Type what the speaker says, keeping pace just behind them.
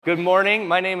Good morning.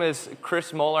 My name is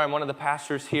Chris Moeller. I'm one of the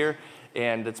pastors here,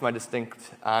 and it's my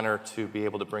distinct honor to be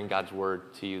able to bring God's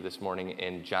word to you this morning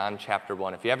in John chapter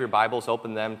 1. If you have your Bibles,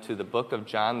 open them to the book of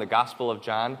John, the Gospel of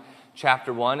John,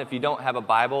 chapter 1. If you don't have a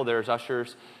Bible, there's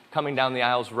ushers coming down the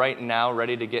aisles right now,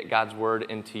 ready to get God's word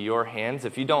into your hands.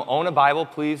 If you don't own a Bible,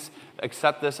 please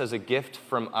accept this as a gift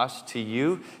from us to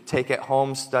you. Take it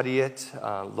home, study it,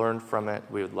 learn from it.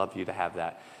 We would love you to have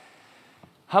that.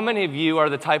 How many of you are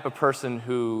the type of person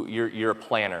who you're a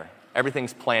planner?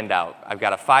 Everything's planned out. I've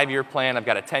got a 5-year plan, I've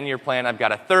got a 10-year plan, I've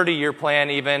got a 30-year plan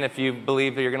even if you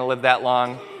believe that you're going to live that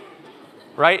long.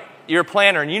 Right? You're a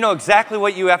planner and you know exactly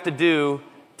what you have to do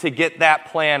to get that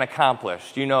plan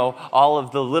accomplished. You know all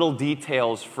of the little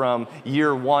details from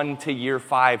year 1 to year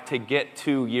 5 to get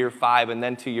to year 5 and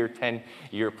then to your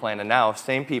 10-year plan. And now,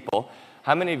 same people,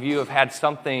 how many of you have had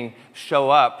something show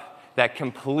up that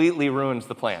completely ruins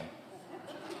the plan?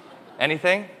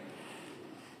 Anything?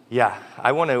 Yeah,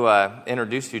 I want to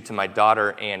introduce you to my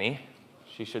daughter, Annie.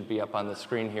 She should be up on the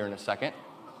screen here in a second.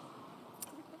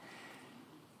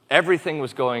 Everything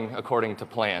was going according to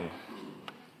plan.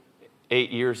 8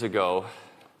 years ago,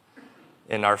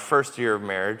 in our first year of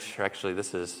marriage, actually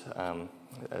this is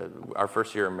our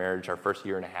first year of marriage, our first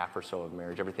year and a half or so of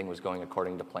marriage, everything was going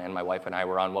according to plan. My wife and I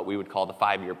were on what we would call the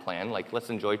 5-year plan, like let's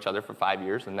enjoy each other for 5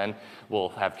 years and then we'll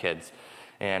have kids.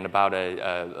 And about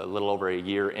a little over a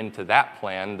year into that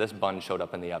plan, this bun showed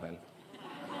up in the oven.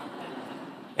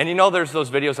 And you know there's those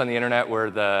videos on the internet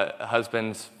where the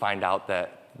husbands find out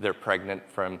that they're pregnant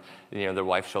from, their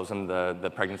wife shows them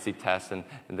the pregnancy test, and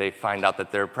they find out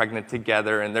that they're pregnant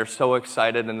together, and they're so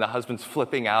excited, and the husband's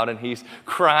flipping out, and he's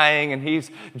crying, and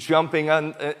he's jumping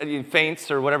on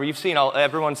faints or whatever.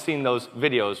 Everyone's seen those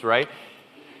videos, right?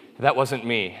 That wasn't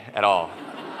me at all.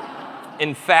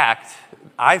 In fact,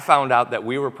 I found out that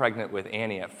we were pregnant with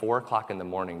Annie at 4 o'clock in the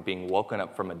morning, being woken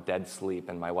up from a dead sleep,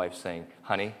 and my wife saying,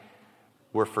 honey,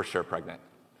 we're for sure pregnant.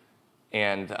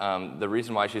 And the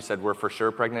reason why she said we're for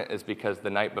sure pregnant is because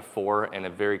the night before, in a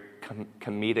very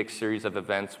comedic series of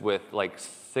events with like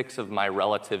 6 of my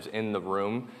relatives in the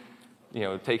room,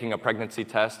 taking a pregnancy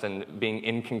test and being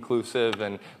inconclusive,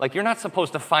 and like you're not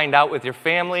supposed to find out with your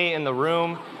family in the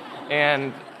room,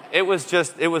 and it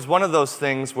was one of those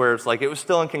things where it's like, it was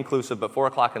still inconclusive, but 4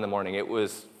 o'clock in the morning, it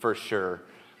was for sure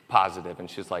positive. And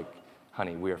she's like,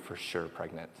 honey, we are for sure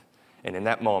pregnant. And in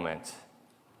that moment,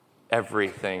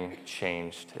 everything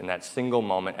changed. In that single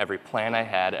moment, every plan I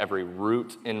had, every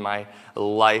route in my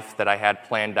life that I had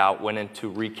planned out went into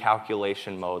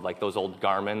recalculation mode, like those old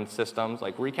Garmin systems,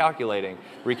 like recalculating.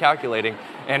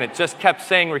 And it just kept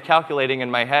saying recalculating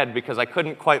in my head because I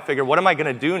couldn't quite figure, what am I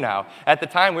going to do now? At the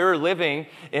time, we were living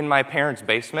in my parents'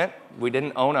 basement. We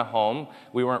didn't own a home.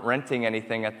 We weren't renting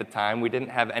anything at the time. We didn't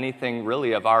have anything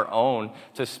really of our own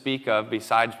to speak of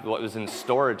besides what was in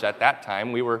storage at that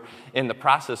time. We were in the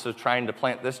process of trying to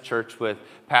plant this church with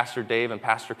Pastor Dave and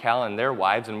Pastor Cal and their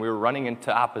wives, and we were running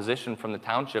into opposition from the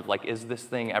township, like, is this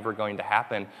thing ever going to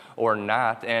happen or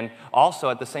not? And also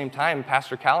at the same time,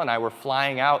 Pastor Cal and I were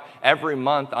flying out every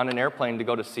month on an airplane to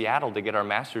go to Seattle to get our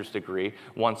master's degree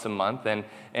once a month. And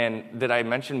did I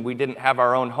mention we didn't have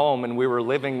our own home and we were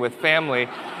living with family?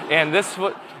 And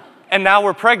now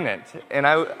we're pregnant. And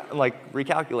I'm like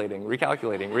recalculating.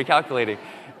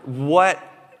 What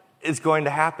is going to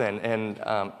happen? And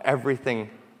everything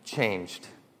changed.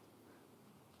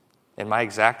 And my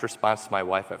exact response to my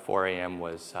wife at 4 a.m.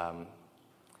 was,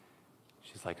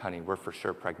 she's like, honey, we're for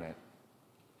sure pregnant.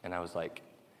 And I was like,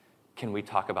 can we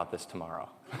talk about this tomorrow?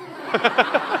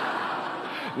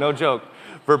 No joke,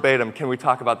 verbatim, can we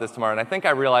talk about this tomorrow? And I think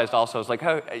I realized also, I was like,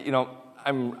 I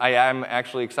am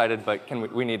actually excited, but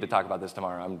we need to talk about this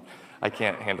tomorrow. I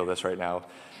can't handle this right now.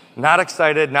 Not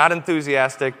excited, not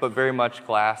enthusiastic, but very much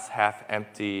glass half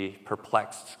empty,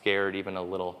 perplexed, scared, even a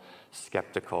little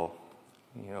skeptical.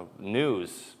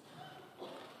 News,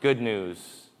 good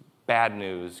news, bad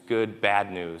news, good, bad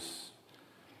news.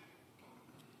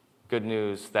 Good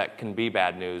news that can be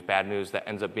bad news that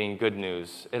ends up being good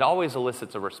news. It always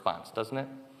elicits a response, doesn't it?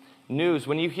 News,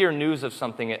 when you hear news of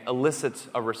something, it elicits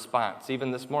a response.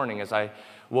 Even this morning as I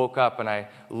woke up and I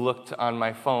looked on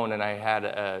my phone and I had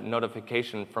a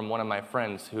notification from one of my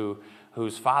friends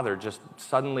whose father just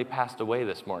suddenly passed away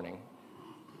this morning.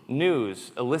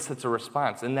 News elicits a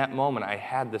response. In that moment, I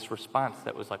had this response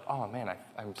that was like, oh man,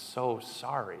 I'm so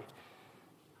sorry.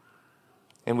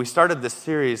 And we started this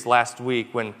series last week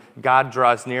when God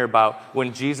draws near about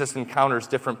when Jesus encounters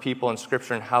different people in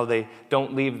Scripture and how they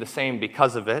don't leave the same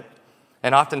because of it.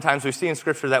 And oftentimes we see in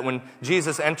Scripture that when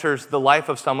Jesus enters the life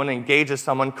of someone, engages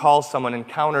someone, calls someone,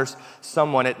 encounters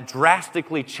someone, it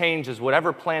drastically changes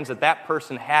whatever plans that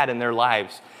person had in their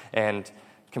lives and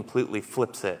completely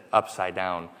flips it upside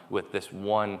down with this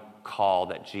one call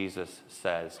that Jesus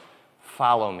says,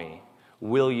 "Follow me.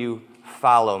 Will you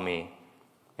follow me?"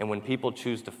 And when people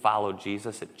choose to follow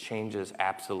Jesus, it changes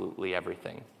absolutely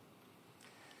everything.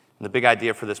 And the big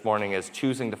idea for this morning is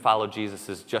choosing to follow Jesus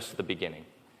is just the beginning.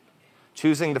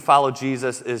 Choosing to follow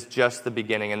Jesus is just the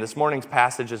beginning. And this morning's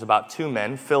passage is about two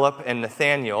men, Philip and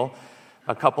Nathanael,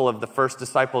 a couple of the first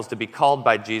disciples to be called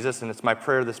by Jesus. And it's my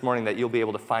prayer this morning that you'll be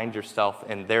able to find yourself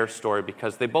in their story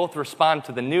because they both respond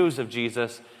to the news of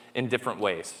Jesus in different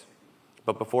ways.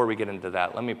 But before we get into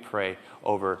that, let me pray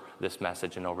over this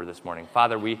message and over this morning.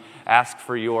 Father, we ask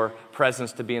for your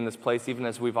presence to be in this place, even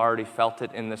as we've already felt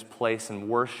it in this place in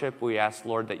worship. We ask,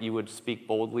 Lord, that you would speak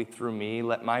boldly through me.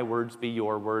 Let my words be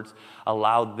your words.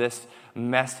 Allow this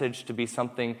message to be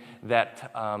something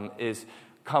that is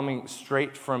coming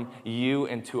straight from you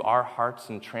into our hearts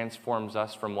and transforms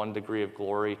us from one degree of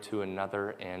glory to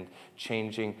another and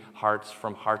changing hearts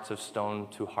from hearts of stone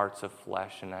to hearts of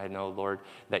flesh. And I know, Lord,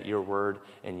 that your word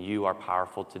and you are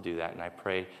powerful to do that. And I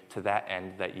pray to that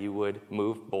end that you would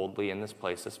move boldly in this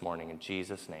place this morning. In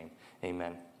Jesus' name,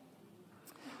 amen.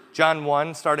 John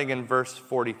 1, starting in verse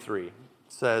 43,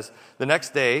 says, "The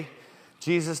next day,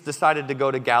 Jesus decided to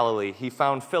go to Galilee. He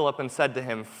found Philip and said to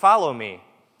him, 'Follow me.'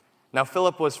 Now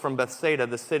Philip was from Bethsaida,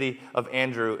 the city of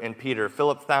Andrew and Peter.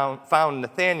 Philip found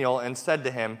Nathanael and said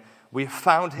to him, 'We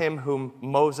found him whom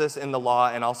Moses in the law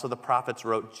and also the prophets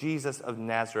wrote, Jesus of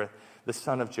Nazareth, the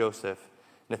son of Joseph.'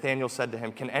 Nathanael said to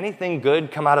him, 'Can anything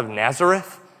good come out of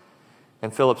Nazareth?'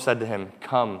 And Philip said to him,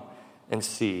 'Come and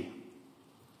see.'"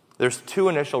 There's two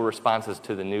initial responses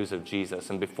to the news of Jesus,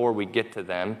 and before we get to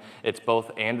them, it's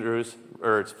both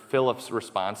it's Philip's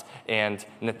response and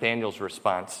Nathanael's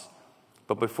response.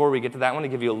 But before we get to that, I want to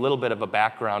give you a little bit of a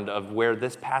background of where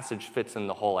this passage fits in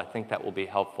the whole. I think that will be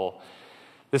helpful.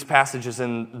 This passage is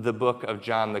in the book of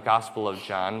John, the Gospel of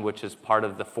John, which is part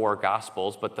of the four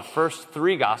Gospels. But the first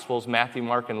three Gospels, Matthew,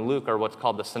 Mark, and Luke, are what's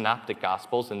called the Synoptic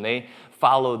Gospels, and they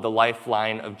follow the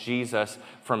lifeline of Jesus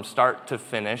from start to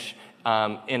finish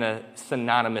in a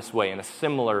synonymous way, in a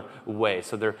similar way.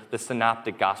 So they're the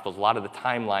synoptic gospels. A lot of the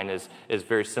timeline is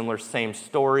very similar, same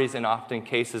stories in often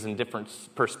cases in different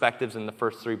perspectives in the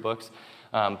first three books.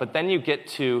 But then you get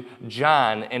to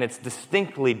John, and it's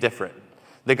distinctly different.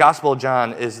 The Gospel of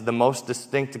John is the most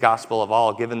distinct gospel of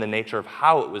all, given the nature of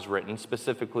how it was written,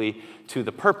 specifically to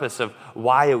the purpose of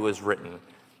why it was written.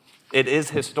 It is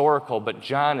historical, but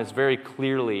John is very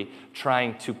clearly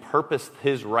trying to purpose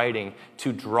his writing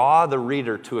to draw the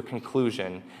reader to a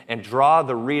conclusion and draw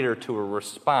the reader to a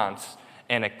response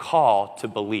and a call to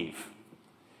believe.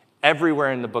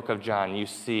 Everywhere in the book of John you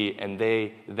see, and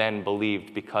they then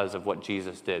believed because of what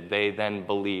Jesus did. They then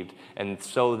believed, and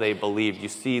so they believed. You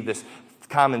see this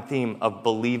common theme of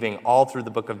believing all through the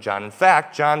book of John. In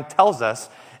fact, John tells us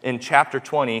in chapter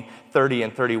 20, 30,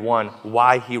 and 31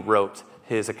 why he wrote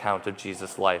his account of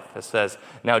Jesus' life. It says,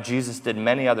 "Now Jesus did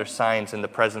many other signs in the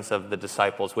presence of the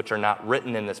disciples, which are not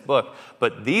written in this book,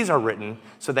 but these are written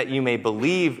so that you may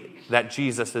believe that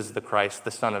Jesus is the Christ,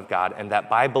 the Son of God, and that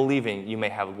by believing you may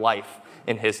have life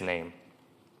in his name."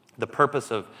 The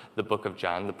purpose of the book of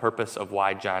John, the purpose of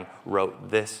why John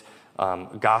wrote this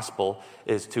gospel,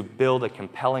 is to build a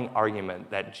compelling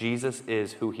argument that Jesus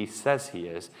is who he says he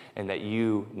is, and that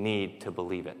you need to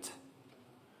believe it.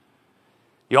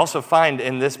 You also find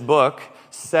in this book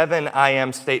 7 I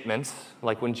am statements,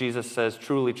 like when Jesus says,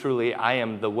 "Truly, truly, I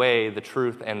am the way, the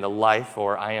truth, and the life,"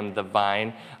 or "I am the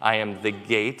vine, I am the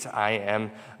gate, I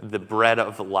am the bread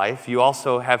of life." You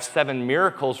also have 7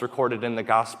 miracles recorded in the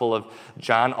Gospel of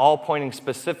John, all pointing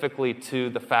specifically to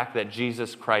the fact that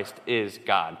Jesus Christ is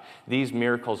God. These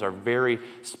miracles are very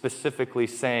specifically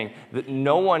saying that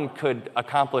no one could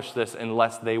accomplish this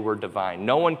unless they were divine.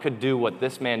 No one could do what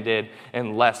this man did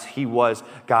unless he was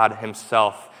God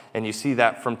himself. And you see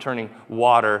that from turning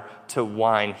water to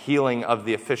wine, healing of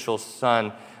the official's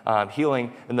son,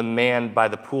 healing the man by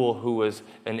the pool who was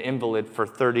an invalid for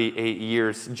 38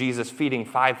 years, Jesus feeding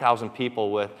 5,000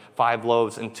 people with 5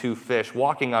 loaves and 2 fish,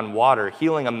 walking on water,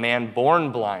 healing a man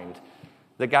born blind.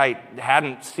 The guy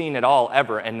hadn't seen it all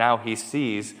ever, and now he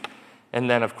sees. And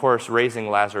then, of course, raising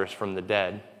Lazarus from the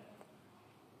dead.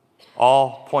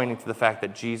 All pointing to the fact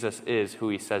that Jesus is who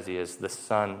he says he is, the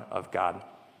Son of God.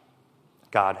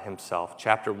 God himself.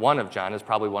 Chapter 1 of John is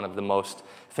probably one of the most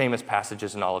famous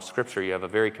passages in all of Scripture. You have a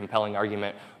very compelling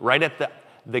argument right at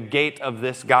the gate of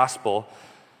this gospel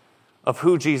of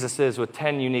who Jesus is with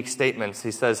 10 unique statements.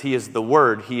 He says he is the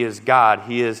Word, he is God,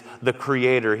 he is the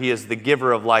Creator, he is the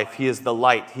giver of life, he is the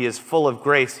light, he is full of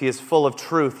grace, he is full of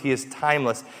truth, he is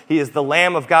timeless, he is the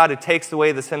Lamb of God who takes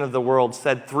away the sin of the world,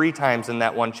 said 3 times in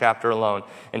that one chapter alone,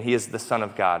 and he is the Son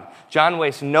of God. John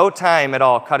wastes no time at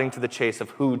all cutting to the chase of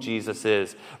who Jesus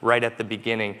is right at the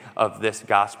beginning of this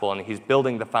gospel, and he's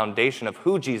building the foundation of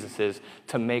who Jesus is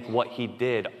to make what he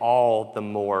did all the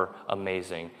more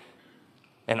amazing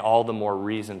and all the more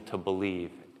reason to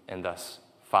believe and thus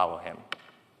follow him.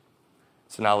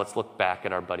 So now let's look back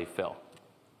at our buddy Phil.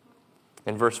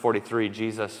 In verse 43,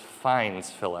 Jesus finds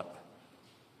Philip.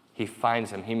 He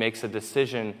finds him. He makes a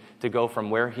decision to go from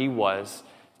where he was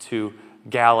to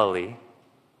Galilee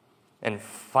and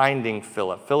finding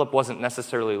Philip. Philip wasn't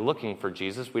necessarily looking for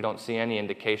Jesus. We don't see any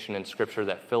indication in Scripture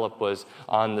that Philip was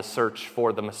on the search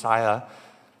for the Messiah.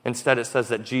 Instead, it says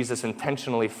that Jesus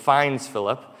intentionally finds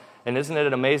Philip. And isn't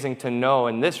it amazing to know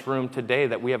in this room today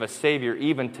that we have a Savior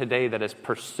even today that is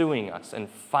pursuing us and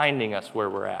finding us where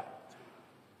we're at?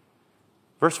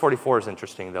 Verse 44 is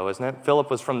interesting, though, isn't it? Philip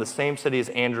was from the same city as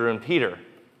Andrew and Peter.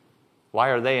 Why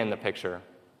are they in the picture?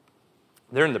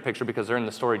 They're in the picture because they're in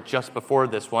the story just before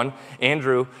this one.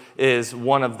 Andrew is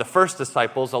one of the first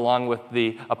disciples, along with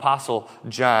the apostle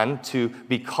John, to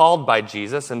be called by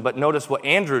Jesus. But notice what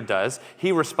Andrew does.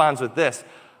 He responds with this: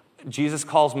 Jesus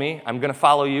calls me, I'm going to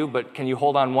follow you, but can you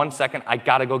hold on 1 second? I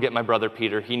got to go get my brother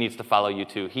Peter. He needs to follow you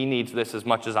too. He needs this as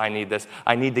much as I need this.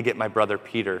 I need to get my brother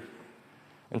Peter.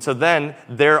 And so then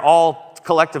they're all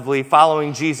collectively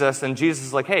following Jesus, and Jesus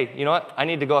is like, hey, you know what? I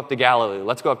need to go up to Galilee.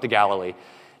 Let's go up to Galilee.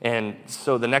 And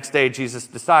so the next day, Jesus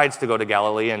decides to go to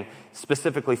Galilee and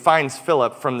specifically finds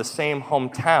Philip from the same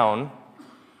hometown.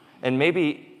 And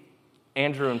maybe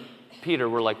Andrew and Peter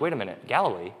were like, wait a minute,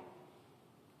 Galilee?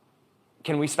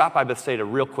 Can we stop by Bethsaida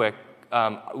real quick?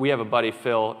 We have a buddy,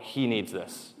 Phil. He needs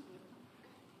this.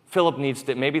 Philip needs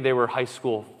it. Maybe they were high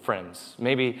school friends.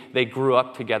 Maybe they grew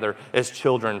up together as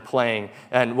children playing.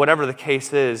 And whatever the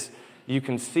case is, you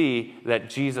can see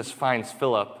that Jesus finds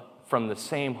Philip from the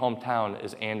same hometown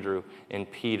as Andrew and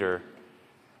Peter.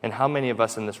 And how many of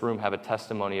us in this room have a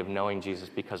testimony of knowing Jesus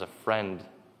because a friend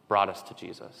brought us to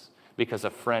Jesus, because a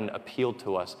friend appealed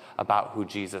to us about who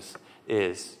Jesus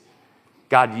is?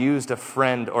 God used a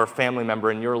friend or family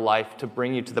member in your life to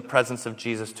bring you to the presence of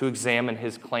Jesus, to examine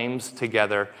his claims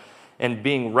together, and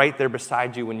being right there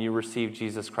beside you when you receive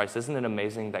Jesus Christ. Isn't it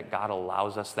amazing that God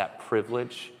allows us that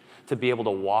privilege to be able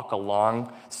to walk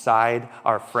alongside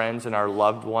our friends and our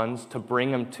loved ones, to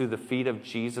bring them to the feet of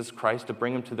Jesus Christ, to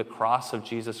bring them to the cross of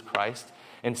Jesus Christ,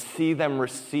 and see them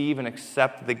receive and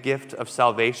accept the gift of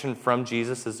salvation from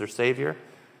Jesus as their Savior?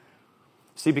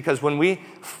 See, because when we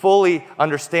fully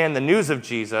understand the news of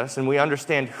Jesus and we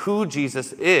understand who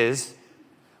Jesus is,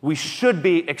 we should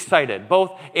be excited.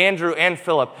 Both Andrew and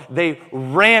Philip, they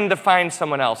ran to find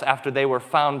someone else after they were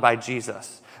found by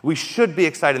Jesus. We should be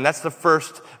excited. And that's the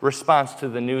first response to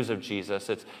the news of Jesus.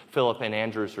 It's Philip and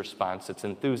Andrew's response. It's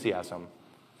enthusiasm.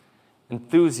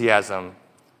 Enthusiasm.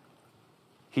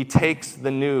 He takes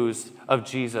the news of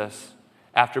Jesus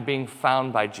after being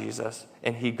found by Jesus,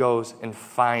 and he goes and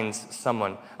finds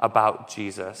someone about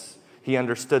Jesus. He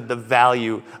understood the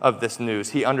value of this news.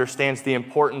 He understands the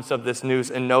importance of this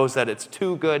news and knows that it's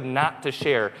too good not to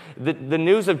share. The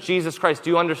news of Jesus Christ, do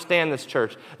you understand this,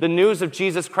 church? The news of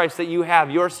Jesus Christ that you have,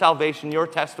 your salvation, your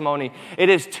testimony, it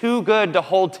is too good to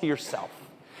hold to yourself.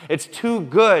 It's too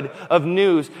good of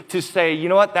news to say, you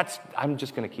know what, I'm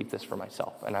just going to keep this for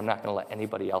myself, and I'm not going to let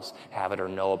anybody else have it or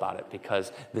know about it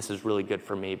because this is really good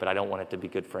for me, but I don't want it to be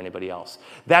good for anybody else.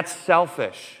 That's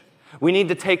selfish. We need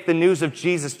to take the news of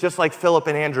Jesus, just like Philip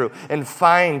and Andrew, and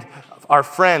find our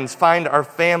friends, find our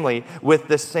family with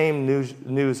the same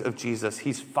news of Jesus.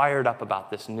 He's fired up about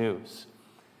this news.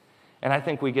 And I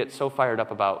think we get so fired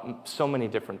up about so many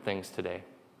different things today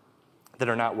that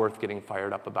are not worth getting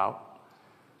fired up about.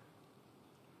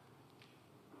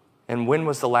 And when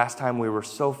was the last time we were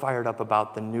so fired up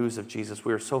about the news of Jesus?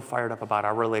 We were so fired up about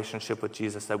our relationship with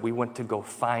Jesus that we went to go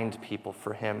find people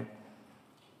for him.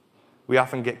 We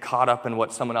often get caught up in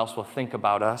what someone else will think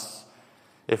about us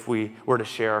if we were to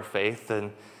share our faith.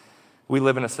 And we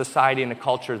live in a society and a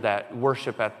culture that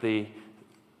worship at the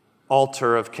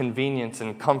altar of convenience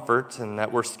and comfort, and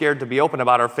that we're scared to be open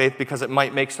about our faith because it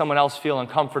might make someone else feel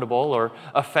uncomfortable or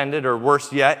offended, or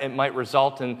worse yet, it might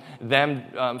result in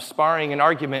them sparring an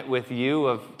argument with you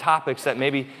of topics that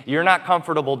maybe you're not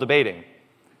comfortable debating.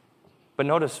 But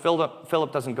notice,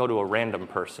 Philip doesn't go to a random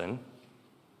person.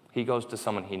 He goes to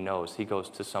someone he knows. He goes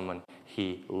to someone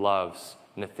he loves,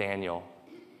 Nathanael.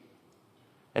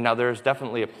 And now there's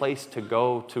definitely a place to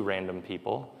go to random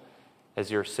people. as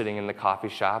you're sitting in the coffee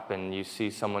shop and you see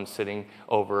someone sitting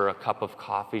over a cup of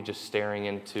coffee just staring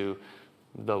into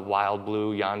the wild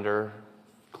blue yonder,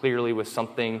 clearly with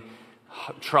something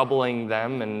troubling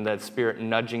them and that Spirit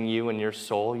nudging you in your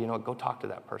soul, go talk to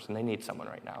that person. They need someone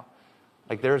right now.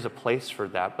 Like, there's a place for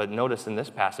that. But notice in this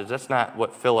passage, that's not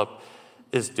what Philip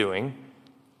is doing.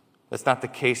 That's not the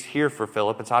case here for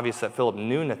Philip. It's obvious that Philip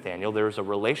knew Nathanael. There was a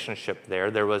relationship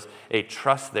there. There was a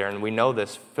trust there. And we know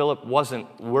this. Philip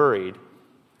wasn't worried.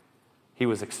 He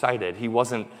was excited. He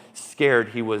wasn't scared.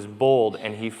 He was bold.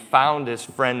 And he found his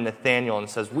friend Nathanael and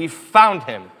says, "We found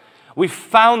him. We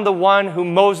found the one who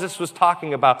Moses was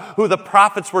talking about, who the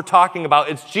prophets were talking about.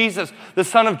 It's Jesus, the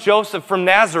son of Joseph from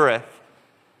Nazareth."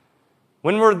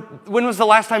 When was the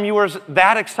last time you were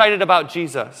that excited about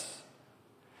Jesus?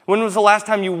 When was the last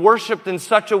time you worshiped in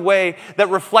such a way that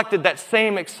reflected that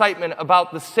same excitement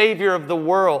about the Savior of the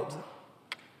world?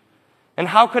 And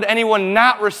how could anyone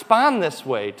not respond this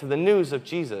way to the news of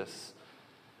Jesus?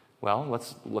 Well,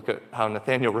 let's look at how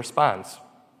Nathanael responds.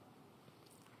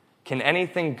 Can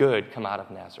anything good come out of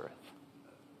Nazareth?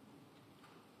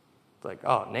 It's like,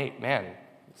 oh, Nate, man,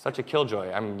 such a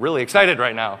killjoy. I'm really excited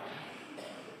right now.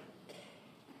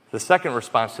 The second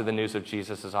response to the news of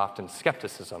Jesus is often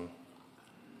skepticism.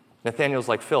 Nathanael's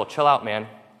like, "Phil, chill out, man.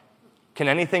 Can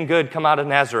anything good come out of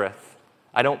Nazareth?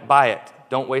 I don't buy it.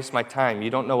 Don't waste my time. You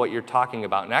don't know what you're talking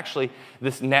about." And actually,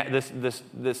 this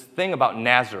thing about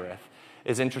Nazareth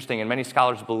is interesting, and many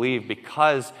scholars believe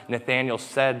because Nathanael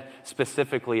said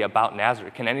specifically about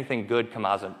Nazareth, can anything good come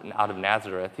out of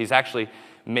Nazareth? He's actually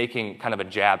making kind of a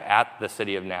jab at the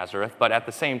city of Nazareth, but at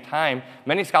the same time,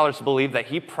 many scholars believe that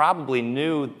he probably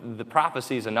knew the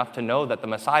prophecies enough to know that the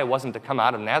Messiah wasn't to come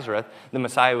out of Nazareth, the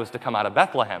Messiah was to come out of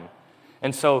Bethlehem.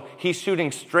 And so he's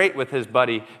shooting straight with his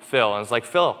buddy Phil, and it's like,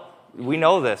 "Phil, we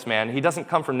know this, man. He doesn't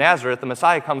come from Nazareth, the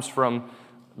Messiah comes from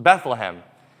Bethlehem."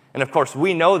 And of course,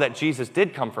 we know that Jesus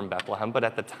did come from Bethlehem, but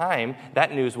at the time,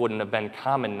 that news wouldn't have been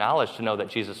common knowledge to know that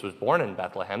Jesus was born in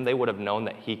Bethlehem. They would have known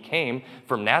that he came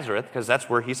from Nazareth because that's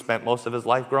where he spent most of his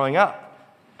life growing up.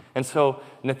 And so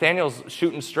Nathanael's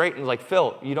shooting straight and is like,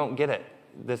 "Phil, you don't get it.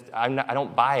 I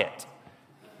don't buy it.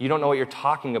 You don't know what you're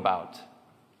talking about."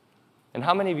 And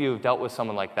how many of you have dealt with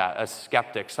someone like that, a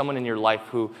skeptic, someone in your life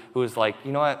who is like,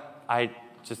 "You know what,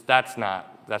 that's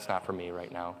not for me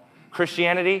right now."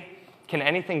 Christianity, can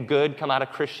anything good come out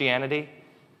of Christianity?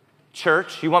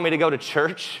 Church, you want me to go to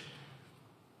church?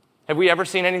 Have we ever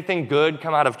seen anything good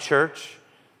come out of church?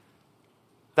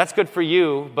 That's good for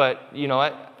you, but you know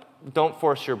what? Don't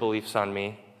force your beliefs on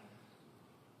me.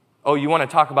 Oh, you want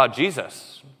to talk about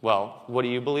Jesus? Well, what do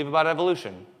you believe about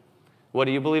evolution? What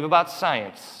do you believe about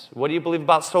science? What do you believe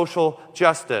about social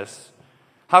justice?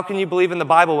 How can you believe in the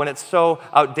Bible when it's so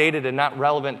outdated and not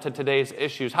relevant to today's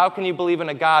issues? How can you believe in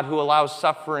a God who allows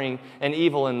suffering and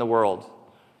evil in the world?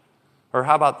 Or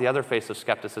how about the other face of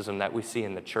skepticism that we see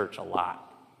in the church a lot?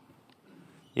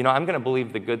 I'm going to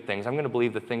believe the good things. I'm going to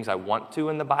believe the things I want to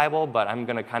in the Bible, but I'm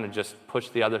going to kind of just push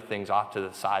the other things off to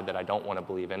the side that I don't want to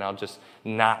believe in. I'll just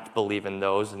not believe in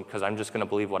those because I'm just going to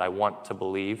believe what I want to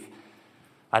believe.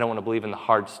 I don't want to believe in the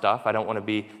hard stuff. I don't want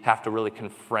to have to really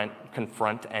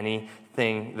confront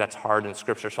anything that's hard in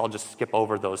Scripture, so I'll just skip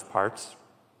over those parts.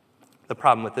 The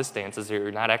problem with this stance is that you're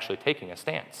not actually taking a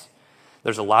stance.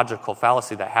 There's a logical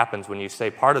fallacy that happens when you say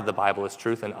part of the Bible is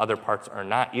truth and other parts are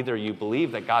not. Either you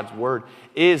believe that God's Word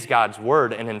is God's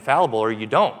Word and infallible, or you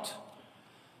don't.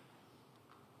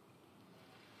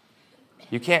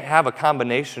 You can't have a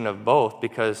combination of both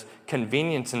because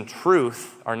convenience and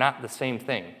truth are not the same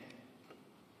thing.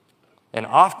 And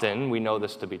often, we know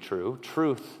this to be true,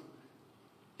 truth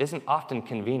isn't often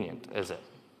convenient, is it?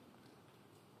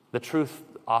 The truth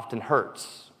often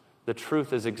hurts. The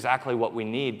truth is exactly what we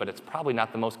need, but it's probably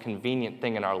not the most convenient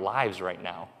thing in our lives right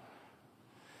now.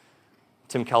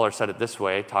 Tim Keller said it this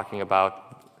way, talking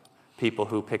about people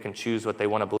who pick and choose what they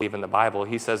want to believe in the Bible.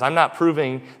 He says, "I'm not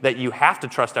proving that you have to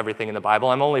trust everything in the Bible.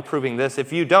 I'm only proving this.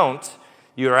 If you don't,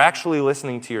 you are actually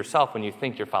listening to yourself when you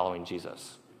think you're following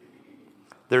Jesus."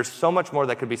 There's so much more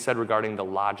that could be said regarding the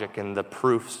logic and the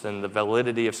proofs and the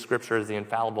validity of Scripture as the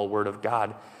infallible Word of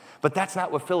God. But that's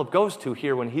not what Philip goes to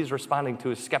here when he's responding to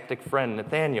his skeptic friend,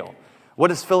 Nathanael. What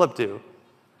does Philip do?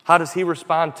 How does he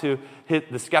respond to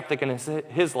the skeptic in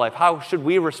his life? How should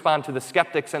we respond to the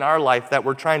skeptics in our life that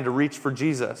we're trying to reach for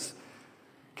Jesus?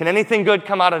 Can anything good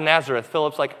come out of Nazareth?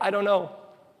 Philip's like, "I don't know.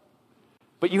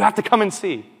 But you have to come and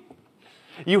see.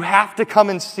 You have to come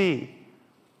and see."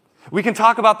 We can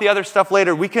talk about the other stuff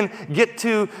later. We can get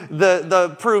to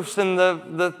the proofs and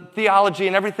the theology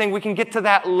and everything. We can get to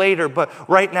that later. But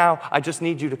right now, I just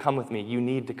need you to come with me. You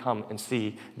need to come and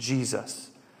see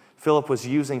Jesus. Philip was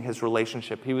using his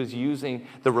relationship. He was using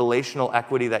the relational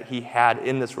equity that he had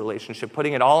in this relationship,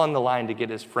 putting it all on the line to get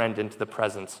his friend into the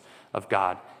presence of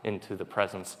God, into the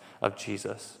presence of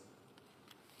Jesus.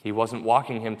 He wasn't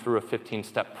walking him through a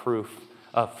 15-step proof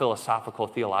of philosophical,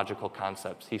 theological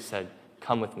concepts. He said,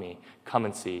 come with me, come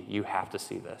and see. You have to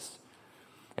see this.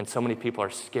 And so many people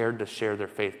are scared to share their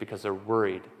faith because they're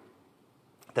worried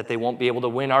that they won't be able to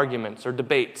win arguments or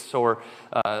debates, or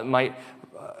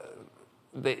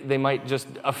they might just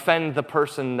offend the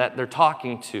person that they're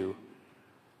talking to.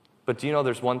 But do you know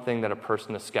there's one thing that a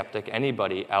person, a skeptic,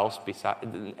 anybody else,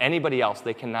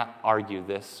 they cannot argue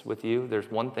this with you. There's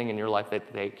one thing in your life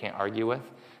that they can't argue with.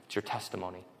 It's your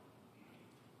testimony.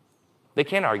 They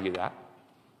can't argue that.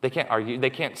 They can't argue. They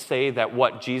can't say that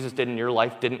what Jesus did in your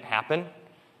life didn't happen,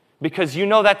 because you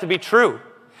know that to be true.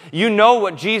 You know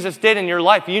what Jesus did in your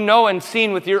life. You know and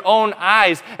seen with your own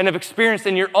eyes and have experienced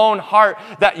in your own heart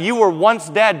that you were once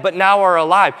dead but now are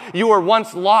alive. You were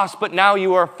once lost but now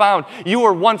you are found. You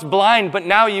were once blind but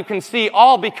now you can see,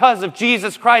 all because of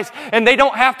Jesus Christ. And they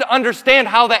don't have to understand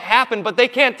how that happened, but they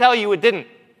can't tell you it didn't.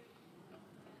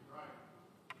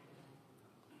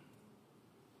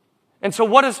 And so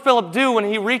what does Philip do when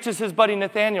he reaches his buddy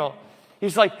Nathanael?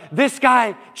 He's like, this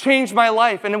guy changed my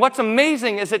life. And what's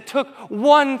amazing is it took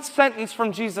one sentence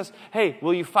from Jesus, hey,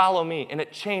 will you follow me? And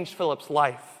it changed Philip's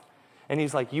life. And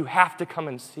he's like, you have to come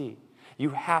and see.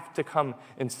 You have to come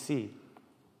and see.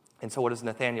 And so what does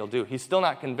Nathanael do? He's still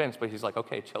not convinced, but he's like,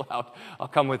 okay, chill out. I'll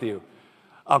come with you.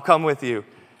 I'll come with you.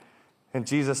 And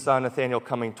Jesus saw Nathanael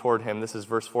coming toward him. This is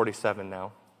verse 47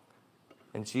 now.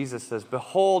 And Jesus says,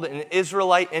 behold, an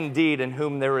Israelite indeed, in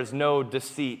whom there is no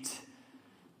deceit.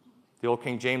 The old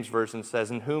King James Version says,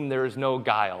 in whom there is no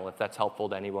guile. If that's helpful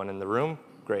to anyone in the room,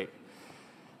 great.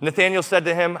 Nathanael said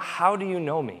to him, how do you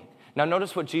know me? Now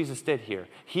notice what Jesus did here.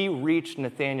 He reached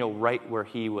Nathanael right where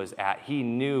he was at. He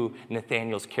knew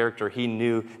Nathanael's character. He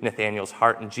knew Nathanael's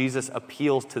heart. And Jesus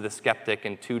appeals to the skeptic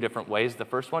in two different ways. The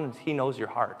first one is he knows your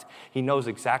heart. He knows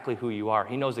exactly who you are.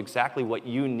 He knows exactly what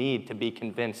you need to be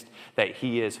convinced that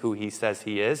he is who he says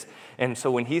he is. And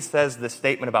so when he says the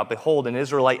statement about, behold, an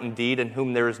Israelite indeed, in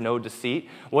whom there is no deceit,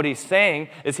 what he's saying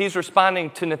is he's responding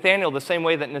to Nathanael the same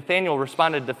way that Nathanael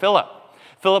responded to Philip.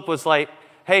 Philip was like,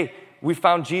 hey, we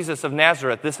found Jesus of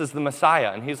Nazareth. This is the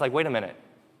Messiah. And he's like, wait a minute.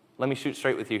 Let me shoot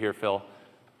straight with you here, Phil.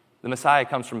 The Messiah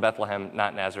comes from Bethlehem,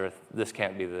 not Nazareth. This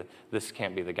can't be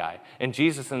the guy. And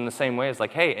Jesus in the same way is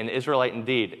like, hey, an Israelite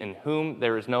indeed, in whom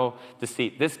there is no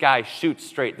deceit. This guy shoots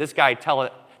straight. This guy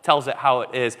tells it how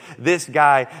it is. This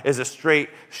guy is a straight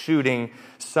shooting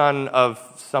son of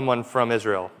someone from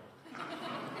Israel.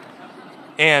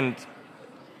 And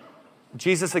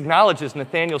Jesus acknowledges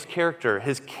Nathanael's character,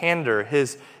 his candor,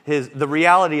 the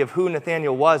reality of who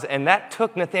Nathanael was, and that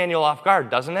took Nathanael off guard,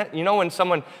 doesn't it? You know when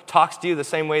someone talks to you the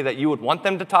same way that you would want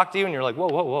them to talk to you, and you're like,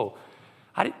 whoa,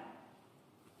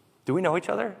 do we know each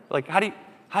other? Like, how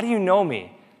do you know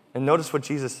me? And notice what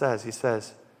Jesus says. He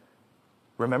says,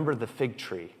 remember the fig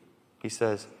tree. He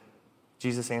says,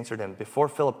 Jesus answered him, before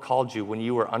Philip called you when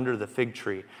you were under the fig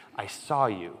tree, I saw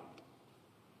you.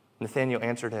 Nathanael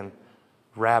answered him,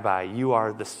 Rabbi, you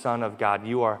are the Son of God.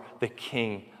 You are the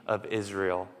King of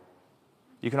Israel.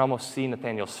 You can almost see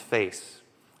Nathanael's face.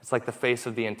 It's like the face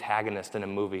of the antagonist in a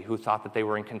movie who thought that they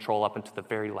were in control up until the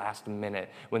very last minute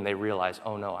when they realized,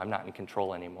 oh no, I'm not in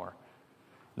control anymore.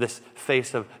 This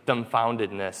face of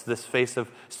dumbfoundedness, this face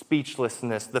of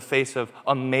speechlessness, the face of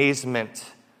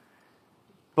amazement.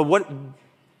 But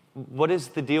what is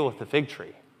the deal with the fig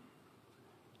tree?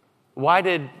 Why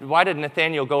did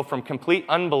Nathanael go from complete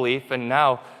unbelief and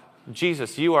now,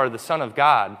 Jesus, you are the Son of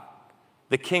God,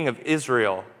 the King of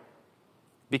Israel,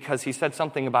 because he said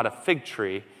something about a fig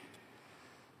tree?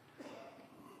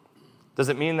 Does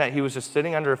it mean that he was just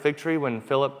sitting under a fig tree when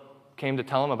Philip came to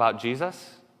tell him about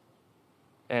Jesus?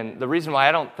 And the reason why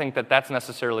I don't think that that's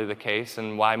necessarily the case,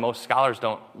 and why most scholars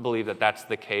don't believe that that's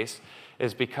the case,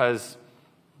 is because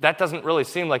that doesn't really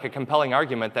seem like a compelling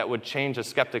argument that would change a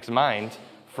skeptic's mind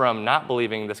from not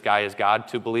believing this guy is God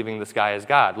to believing this guy is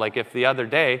God. Like if the other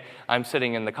day I'm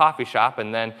sitting in the coffee shop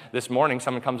and then this morning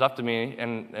someone comes up to me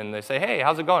and they say, hey,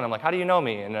 how's it going? I'm like, how do you know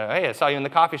me? And hey, I saw you in the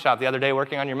coffee shop the other day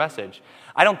working on your message.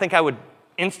 I don't think I would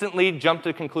instantly jump to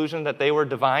the conclusion that they were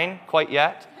divine quite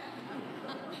yet.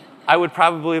 I would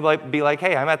probably be like,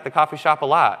 hey, I'm at the coffee shop a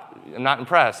lot. I'm not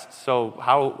impressed. So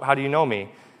how do you know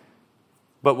me?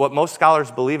 But what most scholars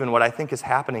believe and what I think is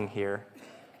happening here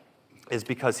is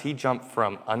because he jumped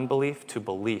from unbelief to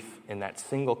belief in that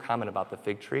single comment about the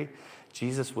fig tree.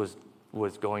 Jesus was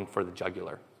going for the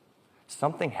jugular.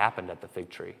 Something happened at the fig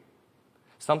tree.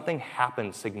 Something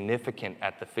happened significant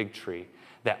at the fig tree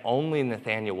that only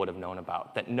Nathanael would have known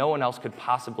about, that no one else could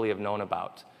possibly have known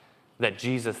about, that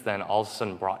Jesus then all of a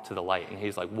sudden brought to the light. And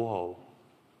he's like, whoa,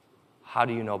 how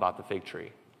do you know about the fig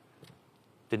tree?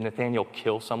 Did Nathanael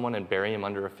kill someone and bury him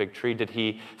under a fig tree? Did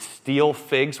he steal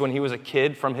figs when he was a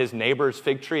kid from his neighbor's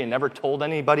fig tree and never told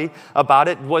anybody about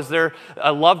it? Was there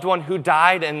a loved one who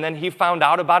died and then he found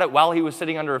out about it while he was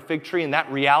sitting under a fig tree and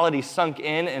that reality sunk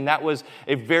in and that was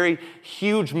a very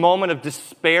huge moment of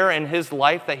despair in his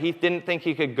life that he didn't think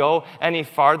he could go any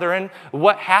farther in?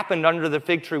 What happened under the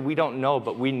fig tree, we don't know,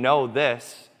 but we know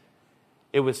this.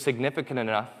 It was significant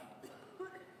enough.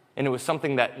 And it was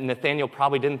something that Nathanael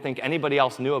probably didn't think anybody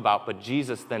else knew about, but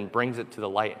Jesus then brings it to the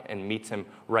light and meets him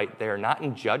right there. Not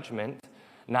in judgment,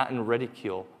 not in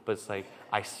ridicule, but it's like,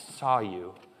 I saw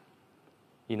you.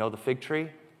 You know the fig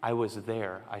tree? I was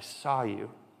there. I saw you.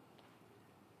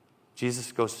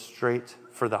 Jesus goes straight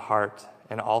for the heart.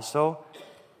 And also,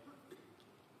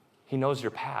 he knows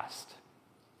your past.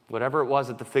 Whatever it was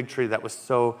at the fig tree that was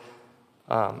so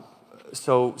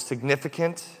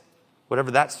significant,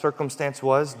 whatever that circumstance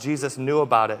was, Jesus knew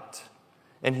about it.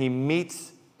 And he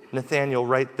meets Nathanael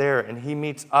right there, and he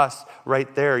meets us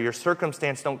right there. Your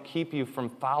circumstance don't keep you from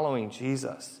following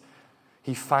Jesus.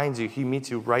 He finds you. He meets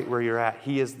you right where you're at.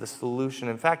 He is the solution.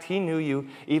 In fact, he knew you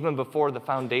even before the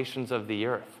foundations of the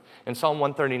earth. In Psalm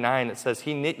 139, it says,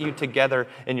 he knit you together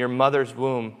in your mother's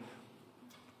womb,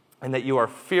 and that you are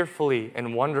fearfully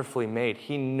and wonderfully made.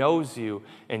 He knows you,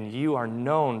 and you are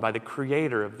known by the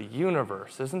creator of the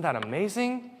universe. Isn't that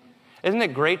amazing? Isn't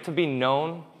it great to be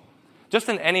known? Just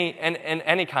in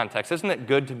any context, isn't it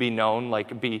good to be known,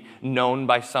 like be known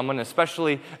by someone,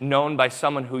 especially known by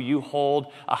someone who you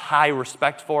hold a high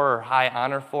respect for or high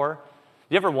honor for?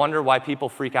 You ever wonder why people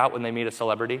freak out when they meet a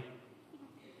celebrity?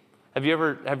 Have you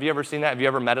ever seen that? Have you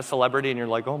ever met a celebrity and you're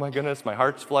like, oh my goodness, my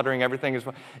heart's fluttering, everything is...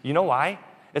 You know why?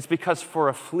 It's because for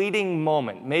a fleeting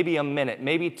moment, maybe a minute,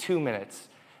 maybe 2 minutes,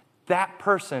 that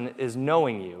person is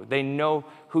knowing you. They know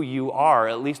who you are,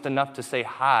 at least enough to say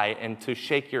hi and to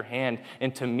shake your hand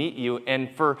and to meet you. And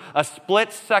for a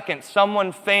split second,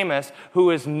 someone famous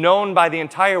who is known by the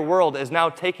entire world is now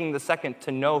taking the second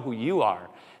to know who you are.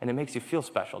 And it makes you feel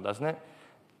special, doesn't it?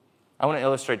 I want to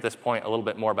illustrate this point a little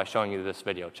bit more by showing you this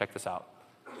video. Check this out.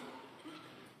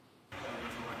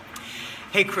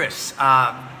 Hey, Chris,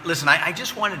 listen, I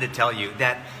just wanted to tell you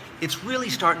that it's really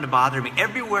starting to bother me.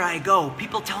 Everywhere I go,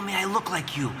 people tell me I look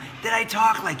like you, that I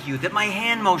talk like you, that my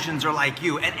hand motions are like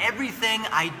you, and everything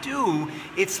I do,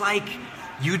 it's like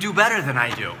you do better than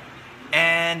I do.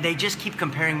 And they just keep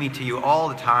comparing me to you all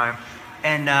the time.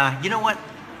 And you know what?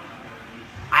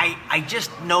 I just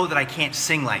know that I can't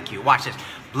sing like you. Watch this.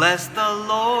 Bless the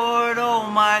Lord, oh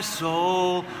my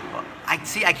soul. I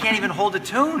can't even hold a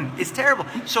tune. It's terrible.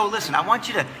 So listen, I want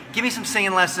you to give me some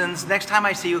singing lessons. Next time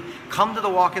I see you, come to the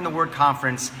Walk in the Word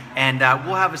conference, and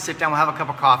we'll have a sit down, we'll have a cup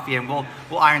of coffee, and we'll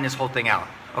iron this whole thing out.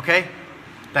 Okay?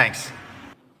 Thanks.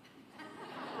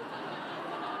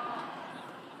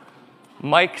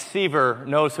 Mike Seaver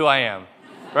knows who I am,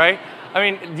 right?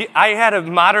 I mean, I had a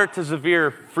moderate to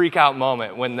severe freak out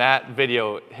moment when that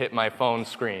video hit my phone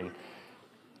screen.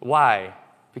 Why?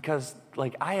 Because,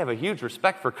 I have a huge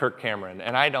respect for Kirk Cameron,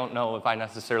 and I don't know if I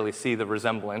necessarily see the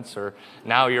resemblance, or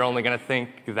now you're only going to think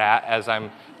that as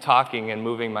I'm talking and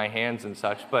moving my hands and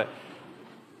such, but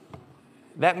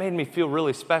that made me feel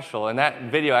really special, and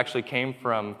that video actually came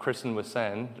from Kristen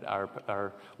Wissen,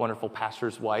 our wonderful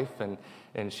pastor's wife,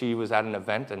 and she was at an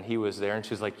event, and he was there, and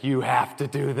she's like, you have to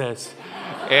do this.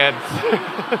 And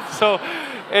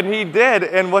and he did,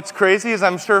 and what's crazy is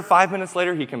I'm sure 5 minutes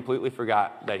later he completely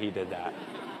forgot that he did that,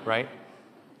 right?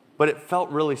 But it felt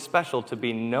really special to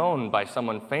be known by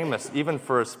someone famous, even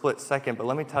for a split second. But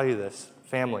let me tell you this,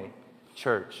 family,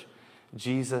 church,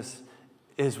 Jesus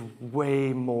is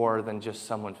way more than just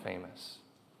someone famous.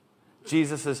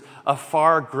 Jesus is a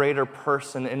far greater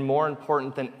person and more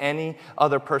important than any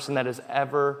other person that has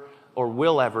ever or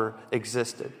will ever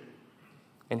existed.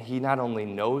 And he not only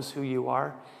knows who you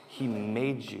are, he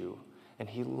made you, and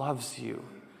he loves you,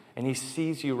 and he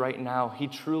sees you right now. He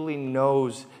truly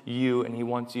knows you, and he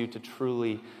wants you to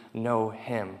truly know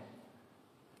him.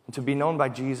 And to be known by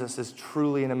Jesus is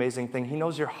truly an amazing thing. He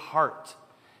knows your heart.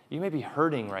 You may be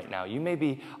hurting right now. You may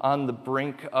be on the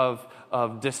brink of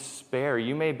despair.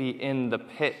 You may be in the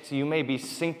pit. You may be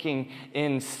sinking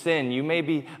in sin. You may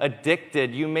be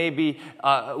addicted. You may be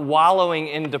wallowing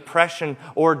in depression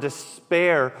or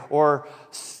despair or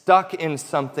stuck in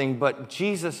something. But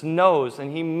Jesus knows,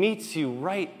 and he meets you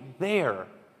right there.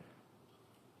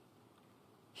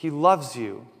 He loves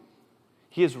you.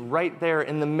 He is right there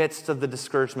in the midst of the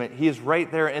discouragement. He is right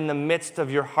there in the midst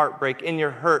of your heartbreak, in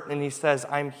your hurt, and he says,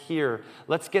 I'm here.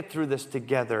 Let's get through this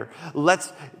together.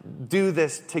 Let's do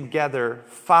this together.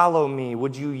 Follow me.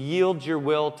 Would you yield your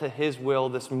will to his will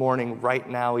this morning, right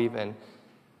now even,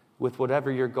 with whatever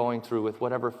you're going through, with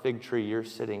whatever fig tree you're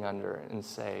sitting under, and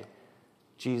say,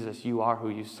 Jesus, you are who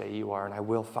you say you are, and I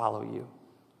will follow you.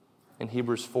 In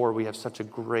Hebrews 4, we have such a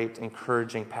great,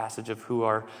 encouraging passage of who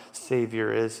our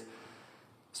Savior is.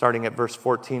 Starting at verse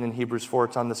 14 in Hebrews 4,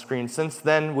 it's on the screen. Since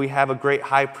then, we have a great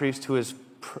high priest who has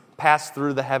passed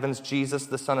through the heavens, Jesus,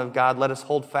 the Son of God. Let us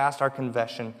hold fast our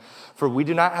confession. For we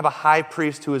do not have a high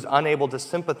priest who is unable to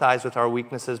sympathize with our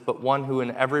weaknesses, but one who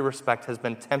in every respect has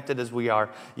been tempted as we are,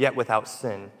 yet without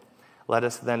sin. Let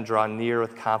us then draw near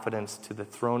with confidence to the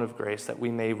throne of grace, that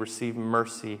we may receive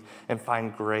mercy and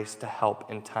find grace to help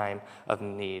in time of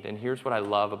need. And here's what I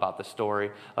love about the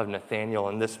story of Nathanael.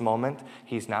 In this moment,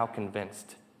 he's now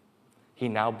convinced. He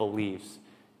now believes.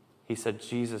 He said,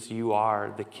 Jesus, you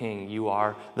are the King. You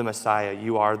are the Messiah.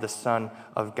 You are the Son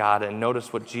of God. And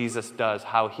notice what Jesus does,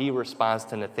 how he responds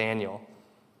to Nathanael.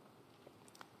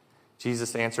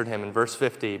 Jesus answered him in verse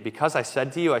 50, because I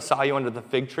said to you, I saw you under the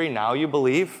fig tree, now you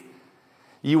believe.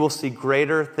 You will see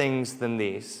greater things than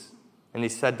these. And he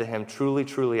said to him, truly,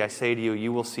 truly, I say to you,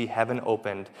 you will see heaven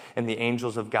opened and the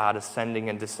angels of God ascending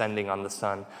and descending on the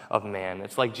Son of Man.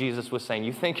 It's like Jesus was saying,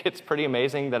 you think it's pretty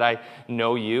amazing that I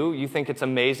know you? You think it's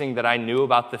amazing that I knew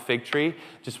about the fig tree?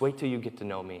 Just wait till you get to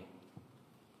know me.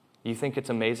 You think it's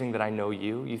amazing that I know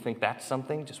you? You think that's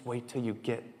something? Just wait till you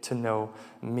get to know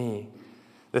me.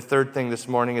 The third thing this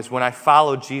morning is when I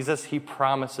follow Jesus, he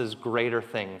promises greater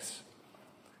things.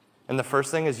 And the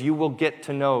first thing is you will get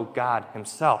to know God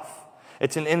himself.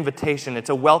 It's an invitation. It's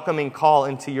a welcoming call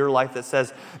into your life that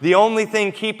says, the only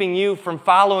thing keeping you from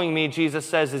following me, Jesus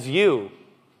says, is you.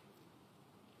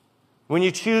 When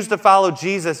you choose to follow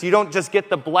Jesus, you don't just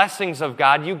get the blessings of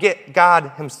God, you get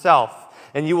God himself.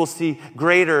 And you will see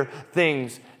greater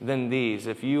things than these.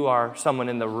 If you are someone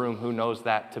in the room who knows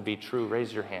that to be true,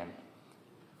 raise your hand.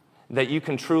 That you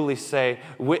can truly say,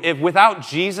 if without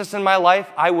Jesus in my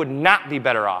life, I would not be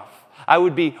better off. I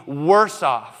would be worse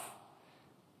off.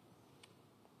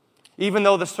 Even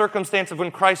though the circumstance of when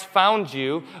Christ found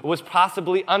you was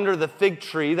possibly under the fig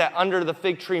tree, that under the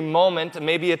fig tree moment,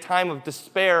 maybe a time of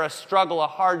despair, a struggle, a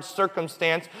hard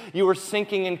circumstance, you were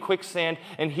sinking in quicksand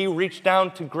and he reached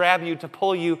down to grab you, to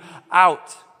pull you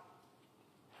out.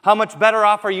 How much better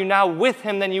off are you now with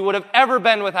him than you would have ever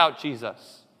been without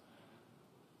Jesus?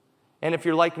 And if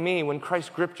you're like me, when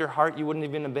Christ gripped your heart, you wouldn't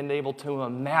even have been able to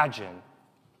imagine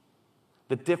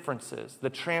the differences, the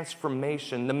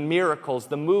transformation, the miracles,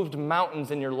 the moved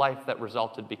mountains in your life that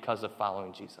resulted because of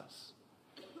following Jesus.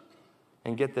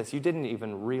 And get this, you didn't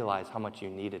even realize how much you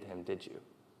needed him, did you?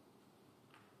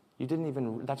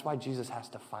 That's why Jesus has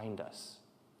to find us.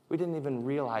 We didn't even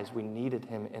realize we needed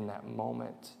him in that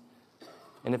moment.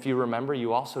 And if you remember,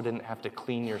 you also didn't have to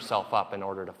clean yourself up in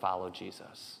order to follow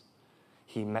Jesus.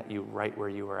 He met you right where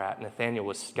you were at. Nathanael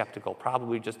was skeptical,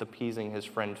 probably just appeasing his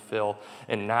friend Phil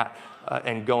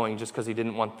and going just because he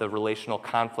didn't want the relational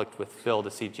conflict with Phil to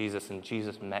see Jesus. And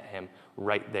Jesus met him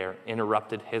right there,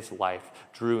 interrupted his life,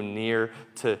 drew near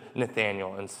to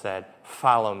Nathanael and said,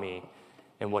 follow me.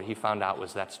 And what he found out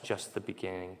was that's just the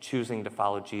beginning. Choosing to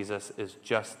follow Jesus is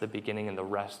just the beginning, and the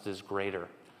rest is greater.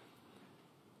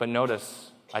 But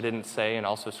notice, I didn't say, and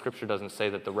also Scripture doesn't say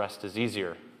that the rest is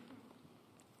easier.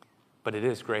 But it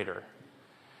is greater.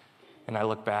 And I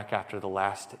look back after the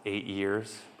last 8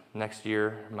 years. Next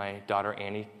week, my daughter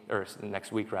Annie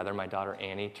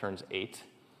turns 8.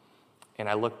 And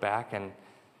I look back and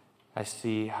I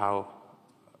see how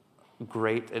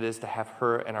great it is to have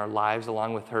her in our lives,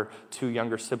 along with her 2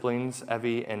 younger siblings,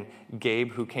 Evie and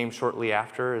Gabe, who came shortly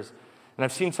after. And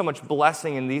I've seen so much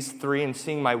blessing in these 3, and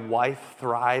seeing my wife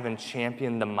thrive and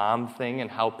champion the mom thing,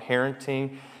 and how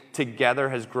parenting together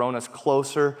has grown us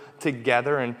closer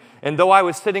together. And though I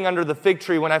was sitting under the fig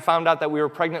tree when I found out that we were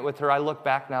pregnant with her, I look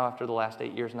back now after the last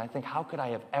 8 years and I think, how could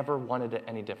I have ever wanted it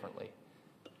any differently?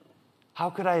 How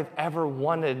could I have ever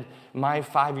wanted my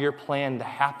 5-year plan to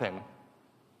happen?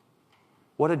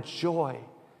 What a joy.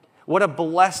 What a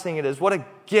blessing it is. What a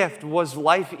gift. Was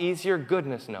life easier?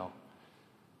 Goodness, no.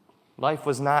 Life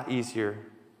was not easier.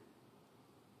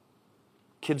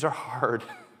 Kids are hard.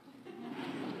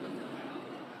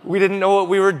 We didn't know what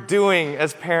we were doing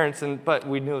as parents, but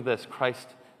we knew this: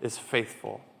 Christ is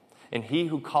faithful. And he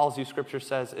who calls you, Scripture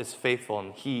says, is faithful,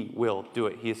 and he will do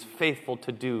it. He is faithful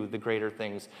to do the greater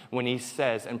things when he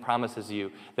says and promises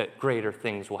you that greater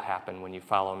things will happen when you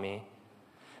follow me.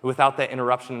 Without that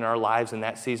interruption in our lives in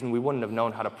that season, we wouldn't have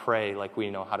known how to pray like we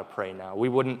know how to pray now. We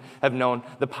wouldn't have known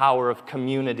the power of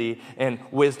community and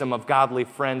wisdom of godly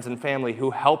friends and family who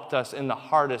helped us in the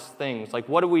hardest things. Like,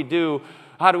 what do we do?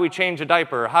 How do we change a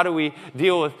diaper? How do we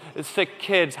deal with sick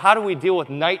kids? How do we deal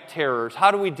with night terrors? How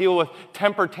do we deal with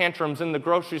temper tantrums in the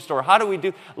grocery store? How do we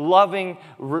do loving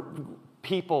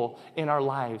people in our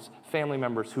lives, family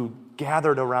members who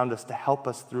gathered around us to help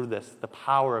us through this, the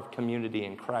power of community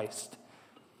in Christ?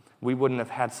 We wouldn't have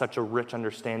had such a rich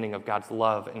understanding of God's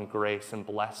love and grace and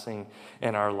blessing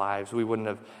in our lives. We wouldn't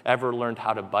have ever learned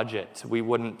how to budget. We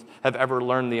wouldn't have ever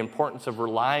learned the importance of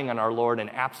relying on our Lord in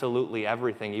absolutely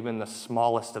everything, even the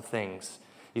smallest of things.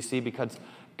 You see, because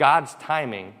God's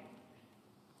timing,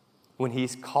 when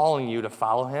He's calling you to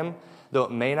follow Him, though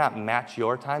it may not match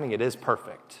your timing, it is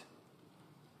perfect.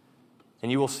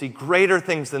 And you will see greater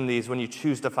things than these when you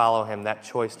choose to follow Him. That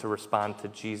choice to respond to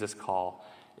Jesus' call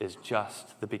is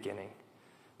just the beginning.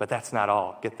 But that's not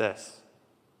all. Get this.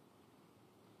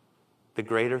 The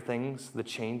greater things, the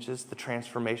changes, the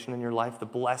transformation in your life, the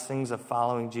blessings of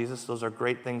following Jesus, those are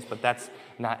great things, but that's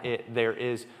not it. There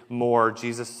is more.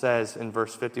 Jesus says in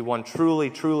verse 51, "Truly,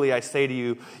 truly, I say to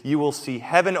you, you will see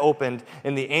heaven opened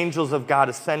and the angels of God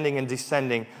ascending and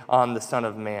descending on the Son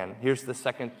of Man." Here's the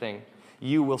second thing.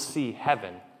 You will see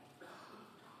heaven.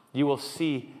 You will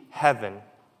see heaven.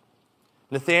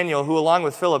 Nathanael, who along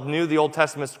with Philip knew the Old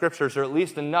Testament scriptures, or at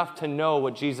least enough to know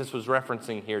what Jesus was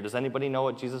referencing here. Does anybody know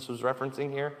what Jesus was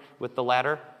referencing here with the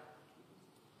ladder?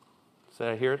 Did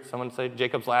I hear it? Someone say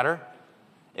Jacob's ladder?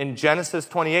 In Genesis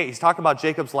 28, he's talking about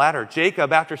Jacob's ladder.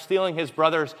 Jacob, after stealing his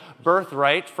brother's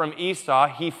birthright from Esau,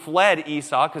 he fled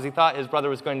Esau because he thought his brother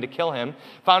was going to kill him,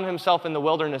 found himself in the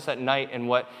wilderness at night, and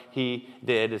what he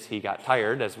did is he got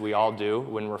tired, as we all do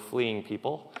when we're fleeing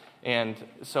people. And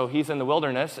so he's in the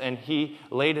wilderness, and he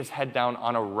laid his head down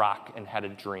on a rock and had a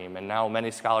dream. And now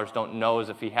many scholars don't know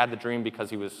if he had the dream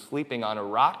because he was sleeping on a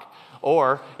rock,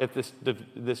 or if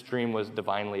this dream was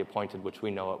divinely appointed, which we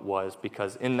know it was,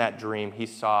 because in that dream he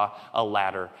saw a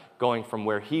ladder going from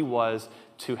where he was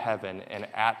to heaven, and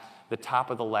at the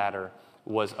top of the ladder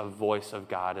was a voice of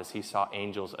God as he saw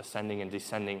angels ascending and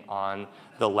descending on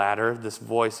the ladder. This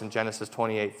voice in Genesis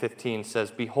 28:15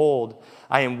 says, "Behold,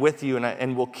 I am with you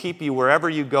and will keep you wherever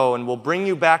you go and will bring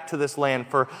you back to this land,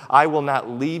 for I will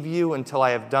not leave you until I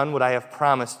have done what I have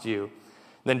promised you."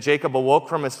 Then Jacob awoke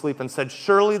from his sleep and said,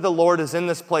 "Surely the Lord is in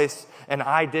this place, and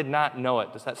I did not know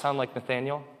it." Does that sound like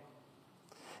Nathanael?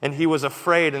 And he was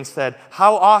afraid and said,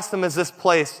 "How awesome is this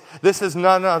place? This is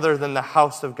none other than the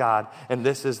house of God, and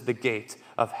this is the gate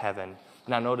of heaven."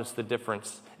 Now notice the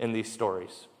difference in these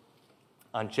stories.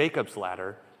 On Jacob's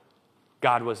ladder,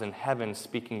 God was in heaven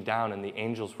speaking down, and the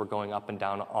angels were going up and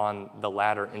down on the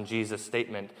ladder. In Jesus'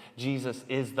 statement, Jesus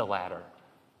is the ladder,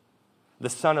 the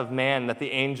Son of Man that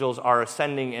the angels are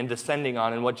ascending and descending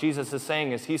on. And what Jesus is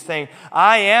saying is he's saying,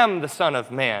 "I am the Son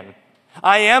of Man.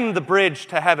 I am the bridge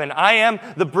to heaven. I am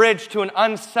the bridge to an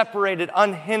unseparated,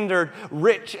 unhindered,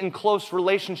 rich and close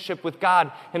relationship with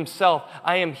God Himself.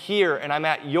 I am here and I'm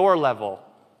at your level."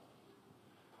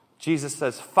 Jesus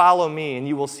says, "Follow me and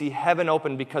you will see heaven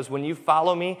open, because when you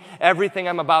follow me, everything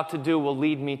I'm about to do will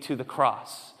lead me to the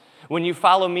cross. When you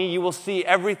follow me, you will see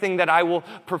everything that I will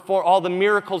perform, all the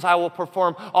miracles I will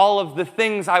perform, all of the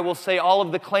things I will say, all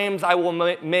of the claims I will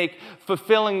make,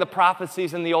 fulfilling the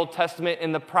prophecies in the Old Testament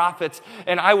and the prophets.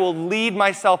 And I will lead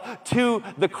myself to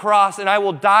the cross, and I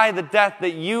will die the death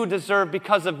that you deserve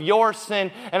because of your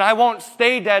sin. And I won't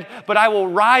stay dead, but I will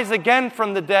rise again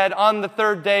from the dead on the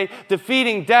third day,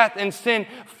 defeating death and sin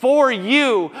for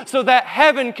you, so that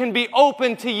heaven can be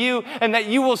open to you and that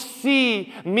you will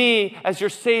see me as your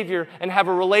Savior and have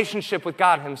a relationship with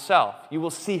God Himself. You will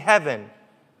see heaven."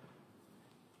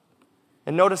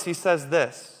 And notice he says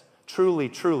this, "Truly,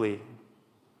 truly."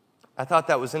 I thought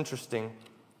that was interesting.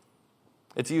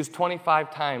 It's used 25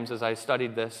 times as I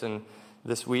studied this and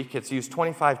this week. It's used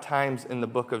 25 times in the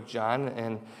book of John,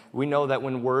 and we know that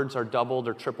when words are doubled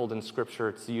or tripled in Scripture,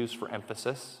 it's used for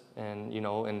emphasis. And,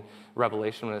 in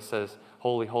Revelation, when it says,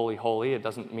 "Holy, holy, holy," it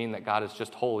doesn't mean that God is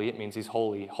just holy. It means He's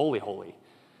holy, holy, holy.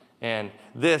 And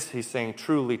this, he's saying,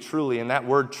 "Truly, truly." And that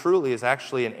word "truly" is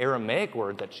actually an Aramaic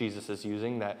word that Jesus is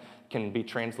using that can be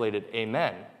translated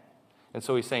 "amen." And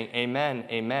so he's saying "amen,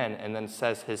 amen," and then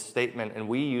says his statement. And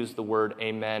we use the word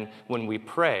 "amen" when we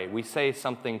pray. We say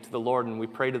something to the Lord, and we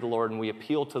pray to the Lord, and we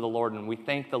appeal to the Lord, and we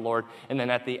thank the Lord. And then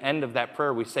at the end of that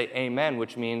prayer, we say "amen,"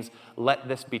 which means "let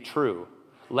this be true.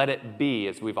 Let it be,"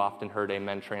 as we've often heard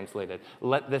 "amen" translated.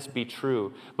 Let this be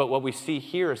true. But what we see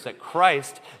here is that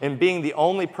Christ, in being the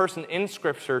only person in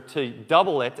Scripture to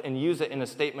double it and use it in a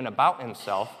statement about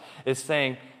Himself, is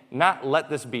saying, not let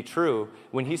this be true.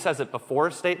 When he says it before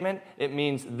a statement, it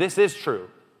means this is true.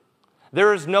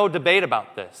 There is no debate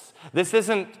about this. This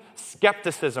isn't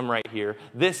skepticism right here.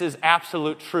 This is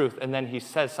absolute truth. And then he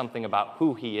says something about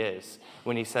who he is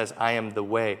when he says, I am the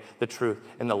way, the truth,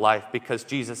 and the life, because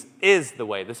Jesus is the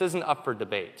way. This isn't up for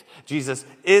debate. Jesus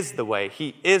is the way.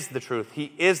 He is the truth.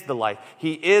 He is the life.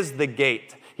 He is the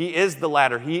gate. He is the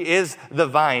ladder. He is the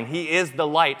vine. He is the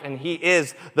light, and he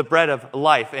is the bread of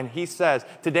life. And he says,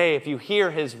 today, if you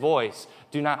hear his voice,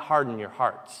 do not harden your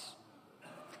hearts.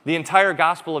 The entire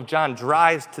Gospel of John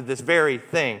drives to this very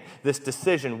thing, this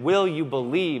decision. Will you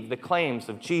believe the claims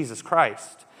of Jesus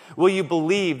Christ? Will you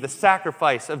believe the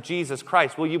sacrifice of Jesus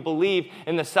Christ? Will you believe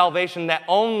in the salvation that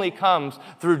only comes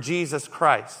through Jesus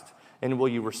Christ? And will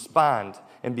you respond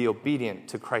and be obedient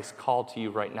to Christ's call to you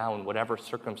right now in whatever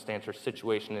circumstance or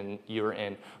situation you're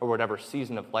in, or whatever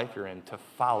season of life you're in, to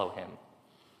follow him?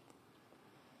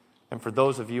 And for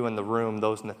those of you in the room,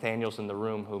 those Nathaniels in the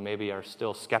room who maybe are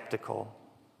still skeptical,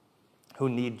 who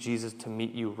need Jesus to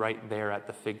meet you right there at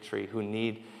the fig tree, who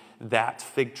need that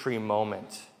fig tree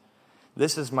moment,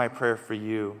 this is my prayer for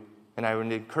you. And I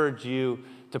would encourage you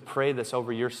to pray this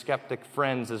over your skeptic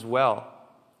friends as well.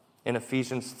 In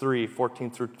Ephesians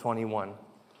 3:14-21.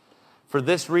 For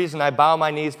this reason I bow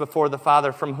my knees before the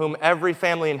Father, from whom every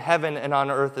family in heaven and on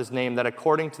earth is named, that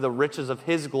according to the riches of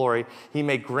his glory he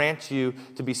may grant you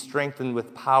to be strengthened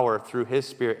with power through his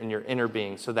Spirit in your inner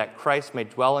being, so that Christ may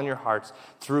dwell in your hearts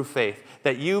through faith,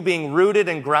 that you, being rooted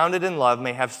and grounded in love,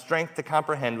 may have strength to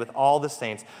comprehend with all the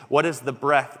saints what is the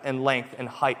breadth and length and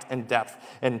height and depth,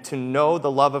 and to know the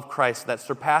love of Christ that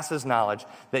surpasses knowledge,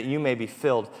 that you may be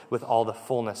filled with all the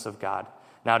fullness of God.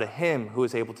 Now to him who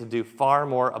is able to do far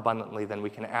more abundantly than we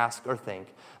can ask or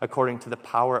think, according to the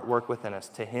power at work within us,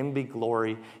 to him be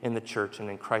glory in the church and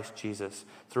in Christ Jesus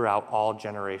throughout all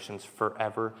generations,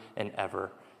 forever and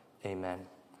ever. Amen.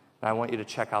 And I want you to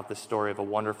check out the story of a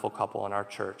wonderful couple in our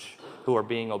church who are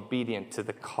being obedient to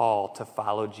the call to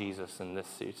follow Jesus in this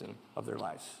season of their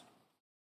lives.